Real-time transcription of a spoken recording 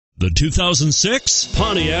The 2006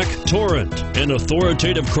 Pontiac Torrent, an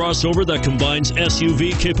authoritative crossover that combines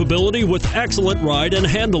SUV capability with excellent ride and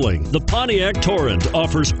handling. The Pontiac Torrent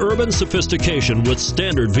offers urban sophistication with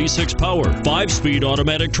standard V6 power, 5-speed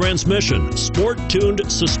automatic transmission,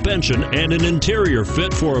 sport-tuned suspension, and an interior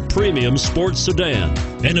fit for a premium sports sedan,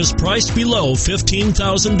 and is priced below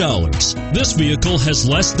 $15,000. This vehicle has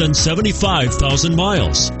less than 75,000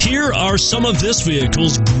 miles. Here are some of this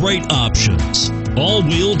vehicle's great options: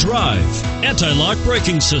 all-wheel drive, anti-lock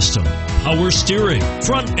braking system, power steering,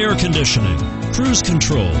 front air conditioning, cruise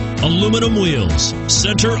control, aluminum wheels,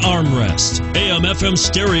 center armrest, AM/FM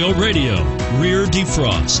stereo radio, rear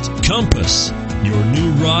defrost, compass. Your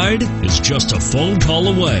new ride is just a phone call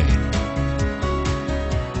away.